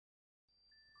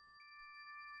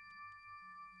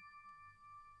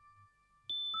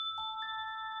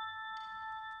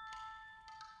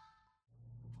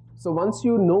So once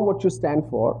you know what you stand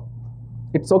for,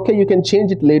 it's okay, you can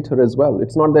change it later as well.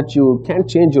 It's not that you can't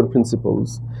change your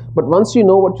principles. But once you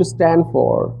know what you stand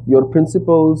for, your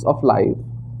principles of life,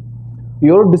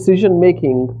 your decision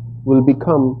making will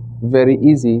become very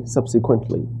easy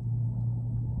subsequently.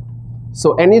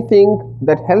 So anything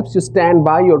that helps you stand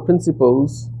by your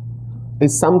principles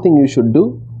is something you should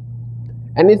do.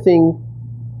 Anything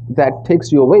that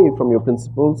takes you away from your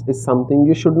principles is something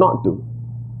you should not do.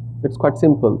 It's quite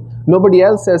simple. Nobody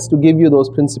else has to give you those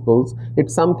principles.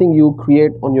 It's something you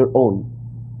create on your own.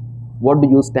 What do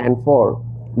you stand for?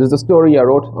 There's a story I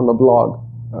wrote on a blog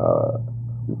a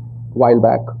while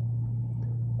back.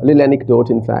 A little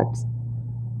anecdote, in fact.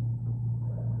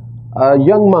 A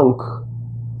young monk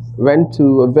went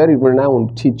to a very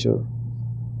renowned teacher.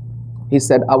 He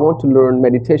said, I want to learn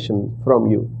meditation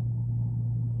from you.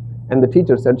 And the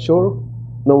teacher said, sure,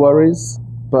 no worries,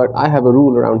 but I have a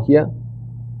rule around here.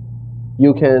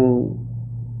 You can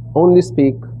only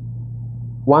speak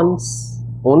once,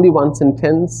 only one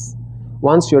sentence,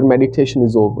 once your meditation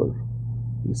is over.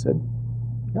 He said,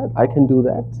 yeah, I can do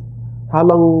that. How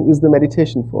long is the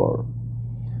meditation for?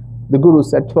 The Guru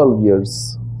said 12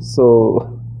 years.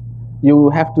 So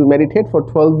you have to meditate for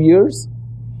 12 years.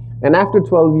 And after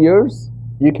 12 years,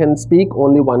 you can speak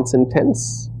only one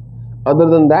sentence. Other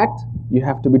than that, you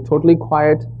have to be totally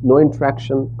quiet, no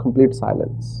interaction, complete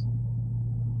silence.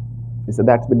 He said,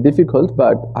 that's a bit difficult,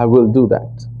 but I will do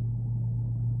that.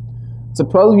 So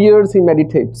 12 years he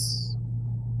meditates.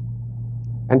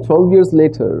 And 12 years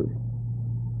later,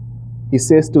 he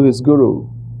says to his Guru,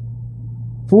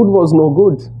 food was no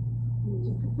good.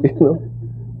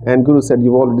 And Guru said,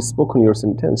 you've already spoken your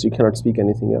sentence. You cannot speak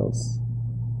anything else.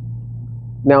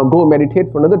 Now go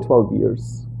meditate for another 12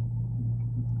 years.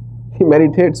 He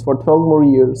meditates for 12 more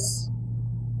years.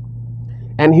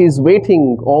 And he's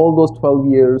waiting all those 12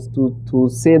 years to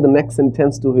say the next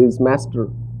sentence to his master.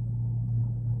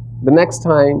 The next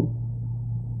time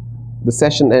the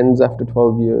session ends after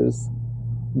 12 years,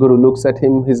 Guru looks at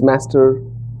him, his master,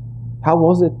 how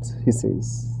was it? He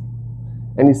says.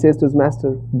 And he says to his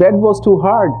master, bed was too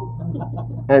hard.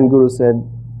 And Guru said,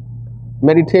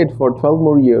 meditate for 12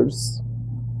 more years,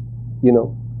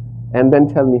 and then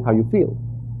tell me how you feel.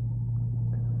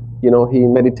 He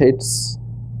meditates,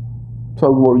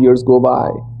 12 more years go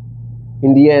by.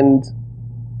 In the end,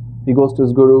 he goes to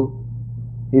his Guru.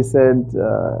 He said,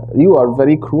 you are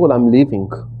very cruel, I'm leaving.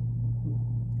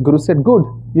 Guru said, good,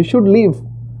 you should leave.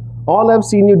 All I've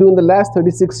seen you do in the last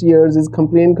 36 years is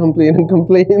complain, complain, and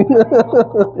complain.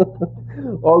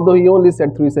 Although he only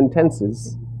said 3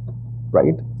 sentences,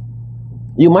 right?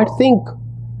 You might think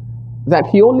that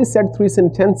he only said 3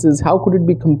 sentences, how could it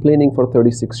be complaining for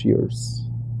 36 years?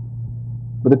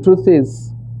 But the truth is,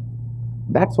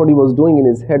 that's what he was doing in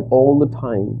his head all the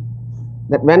time.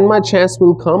 That when my chance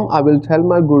will come, I will tell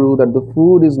my Guru that the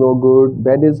food is no good,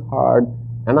 bed is hard,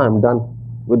 and I'm done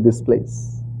with this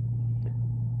place.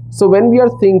 So when we are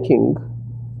thinking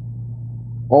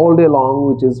all day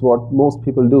long, which is what most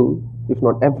people do, if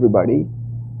not everybody,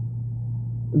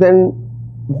 then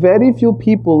very few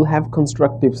people have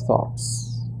constructive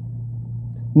thoughts.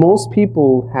 Most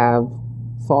people have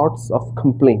thoughts of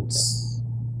complaints.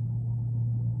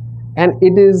 And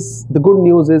the good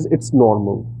news is it's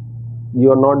normal. You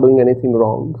are not doing anything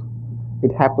wrong.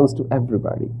 It happens to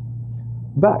everybody.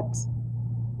 But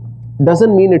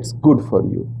doesn't mean it's good for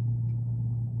you.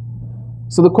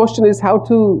 So the question is how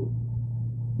to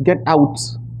get out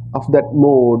of that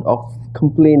mode of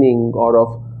complaining or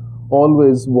of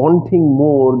always wanting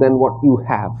more than what you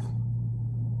have.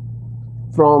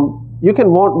 You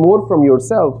can want more from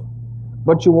yourself,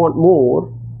 but you want more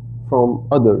from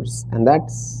others, and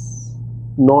that's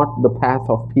not the path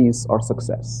of peace or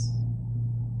success.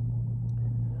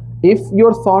 If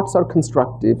your thoughts are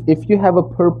constructive, if you have a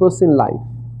purpose in life,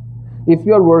 if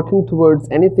you are working towards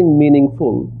anything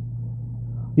meaningful,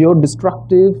 your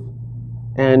destructive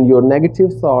and your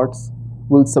negative thoughts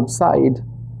will subside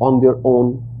on their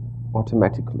own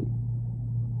automatically.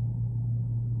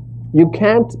 You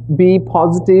can't be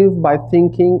positive by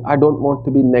thinking, I don't want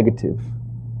to be negative.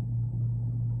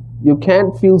 You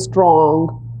can't feel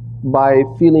strong by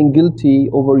feeling guilty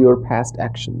over your past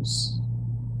actions.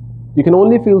 You can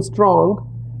only feel strong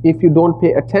if you don't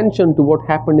pay attention to what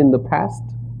happened in the past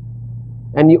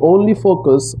and you only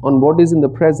focus on what is in the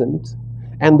present.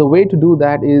 And the way to do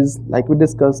that is, like we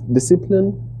discussed,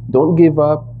 discipline, don't give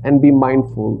up, and be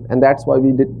mindful. And that's why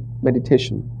we did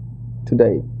meditation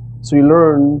today. So you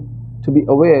learn to be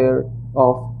aware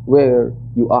of where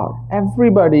you are.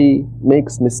 Everybody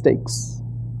makes mistakes.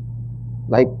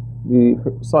 Like we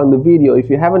saw in the video, if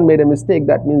you haven't made a mistake,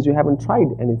 that means you haven't tried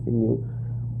anything new.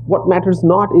 What matters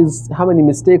not is how many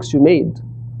mistakes you made.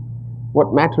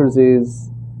 What matters is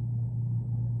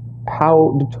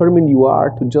how determined you are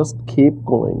to just keep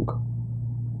going.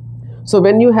 So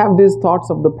when you have these thoughts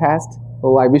of the past,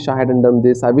 oh, I wish I hadn't done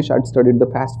this, I wish I'd studied the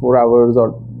past 4 hours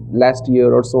or last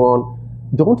year or so on,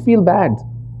 don't feel bad.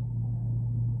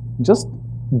 Just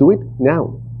do it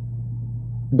now.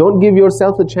 Don't give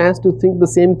yourself a chance to think the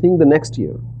same thing the next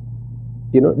year.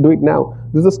 Do it now.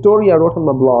 There's a story I wrote on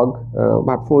my blog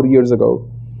about 4 years ago.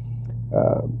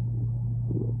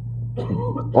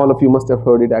 All of you must have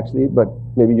heard it actually, but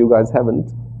maybe you guys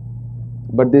haven't.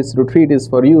 But this retreat is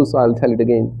for you, so I'll tell it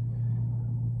again.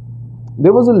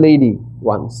 There was a lady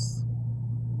once,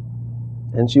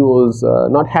 and she was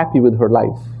not happy with her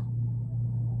life.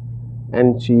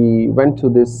 And she went to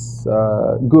this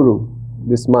guru,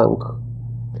 this monk,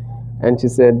 and she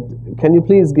said, "Can you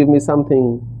please give me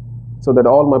something so that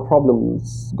all my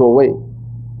problems go away,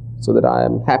 so that I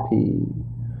am happy?"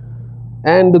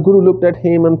 And the guru looked at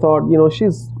him and thought,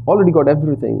 she's already got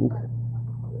everything.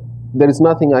 There is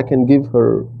nothing I can give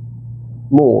her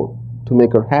more to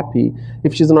make her happy.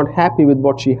 If she's not happy with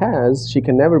what she has, she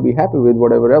can never be happy with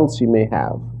whatever else she may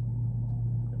have.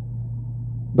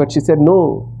 But she said,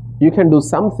 "No, you can do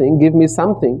something, give me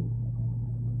something."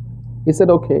 He said,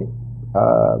 "Okay."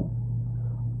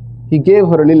 He gave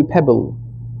her a little pebble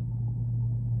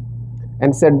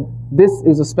and said, "This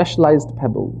is a specialized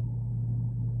pebble,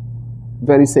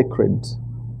 very sacred.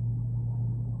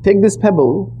 Take this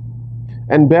pebble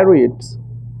and bury it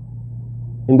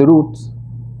in the root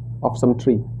of some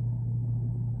tree,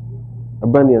 a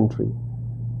banyan tree,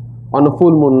 on a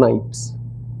full moon night,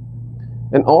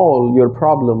 and all your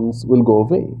problems will go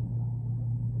away."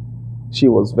 She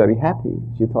was very happy.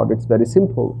 She thought it's very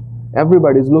simple.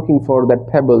 Everybody's looking for that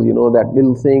pebble, that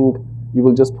little thing you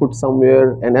will just put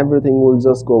somewhere and everything will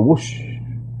just go whoosh.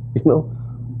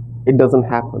 It doesn't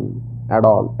happen at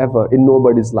all, ever, in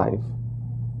nobody's life.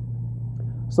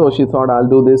 So she thought, I'll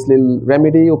do this little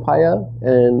remedy, upaya,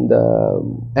 and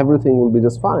everything will be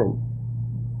just fine.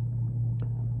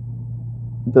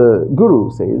 The guru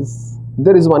says,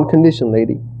 "There is one condition,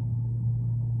 lady."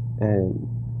 And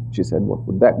she said, "What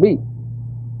would that be?"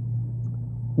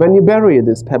 "When you bury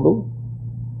this pebble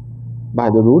by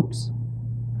the roots,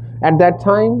 at that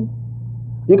time,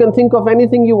 you can think of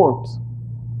anything you want,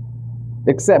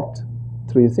 except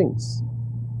 3 things.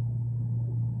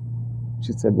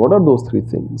 She said, "What are those 3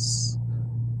 things?"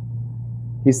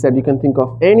 He said, "You can think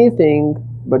of anything,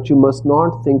 but you must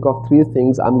not think of 3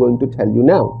 things I'm going to tell you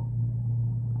now.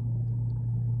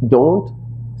 Don't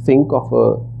think of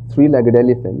a 3-legged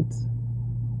elephant,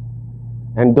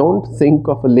 and don't think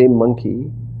of a lame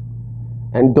monkey,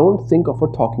 and don't think of a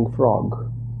talking frog.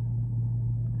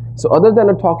 So other than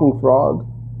a talking frog,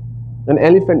 an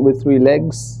elephant with 3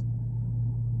 legs,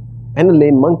 and a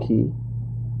lame monkey,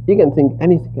 you can think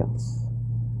anything else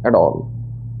at all."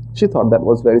 She thought that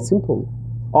was very simple.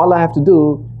 All I have to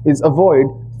do is avoid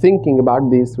thinking about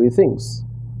these 3 things.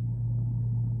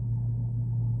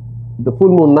 The full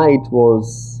moon night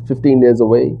was 15 days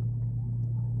away.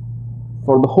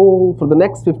 For the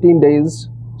next 15 days,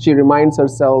 she reminds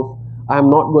herself, I'm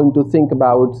not going to think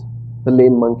about the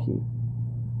lame monkey.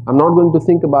 I'm not going to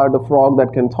think about a frog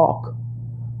that can talk.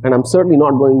 And I'm certainly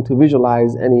not going to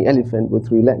visualize any elephant with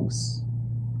 3 legs.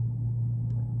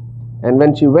 And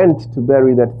when she went to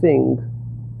bury that thing,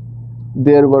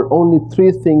 there were only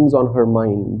 3 things on her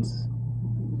mind.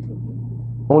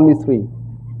 Only 3.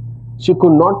 She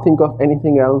could not think of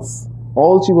anything else.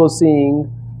 All she was seeing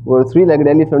were 3-legged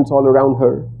elephants all around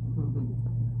her,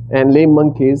 and lame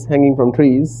monkeys hanging from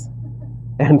trees,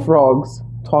 and frogs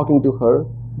talking to her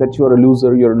that you are a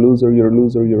loser, you're a loser, you're a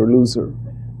loser, you're a loser.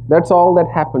 That's all that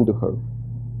happened to her.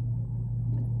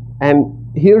 And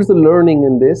here's the learning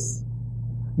in this.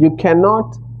 You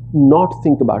cannot not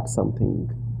think about something.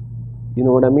 You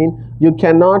know what I mean? You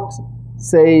cannot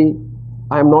say,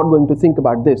 I'm not going to think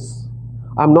about this.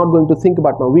 I'm not going to think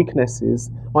about my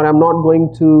weaknesses, or I'm not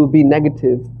going to be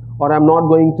negative, or I'm not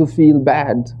going to feel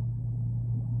bad.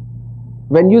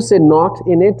 When you say not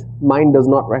in it, mind does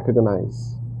not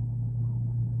recognize.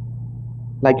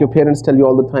 Like your parents tell you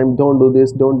all the time, don't do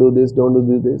this, don't do this, don't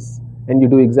do this, and you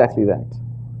do exactly that,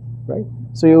 right?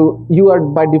 So you are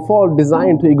by default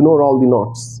designed to ignore all the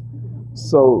nots.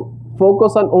 So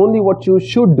focus on only what you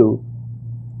should do.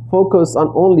 Focus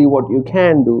on only what you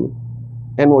can do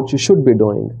and what you should be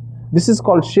doing. This is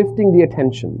called shifting the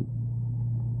attention.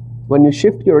 When you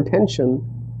shift your attention,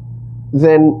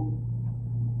 then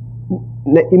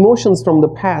emotions from the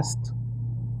past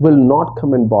will not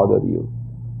come and bother you.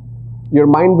 Your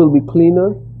mind will be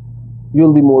cleaner,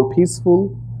 you'll be more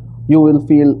peaceful, you will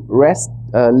feel rest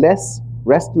less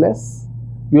restless,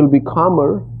 you'll be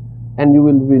calmer, and you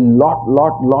will be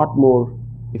lot more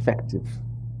effective.